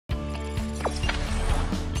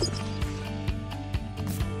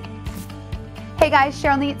Hey guys,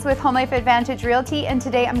 Cheryl Neitz with Home Life Advantage Realty, and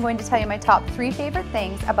today I'm going to tell you my top 3 favorite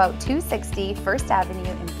things about 260 First Avenue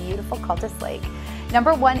in beautiful Cultus Lake.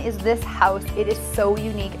 Number 1 is this house. It is so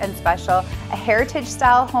unique and special. A heritage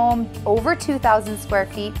style home, over 2,000 square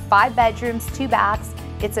feet, 5 bedrooms, 2 baths.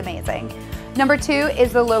 It's amazing. Number 2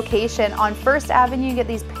 is the location. On First Avenue, you get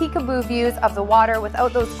these peekaboo views of the water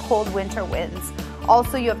without those cold winter winds.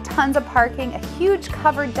 Also, you have tons of parking, a huge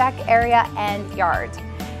covered deck area, and yard.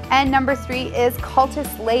 And number 3 is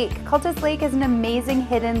Cultus Lake. Cultus Lake is an amazing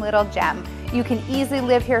hidden little gem. You can easily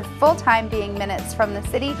live here full-time, being minutes from the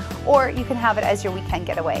city, or you can have it as your weekend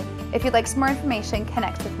getaway. If you'd like some more information,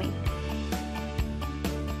 connect with me.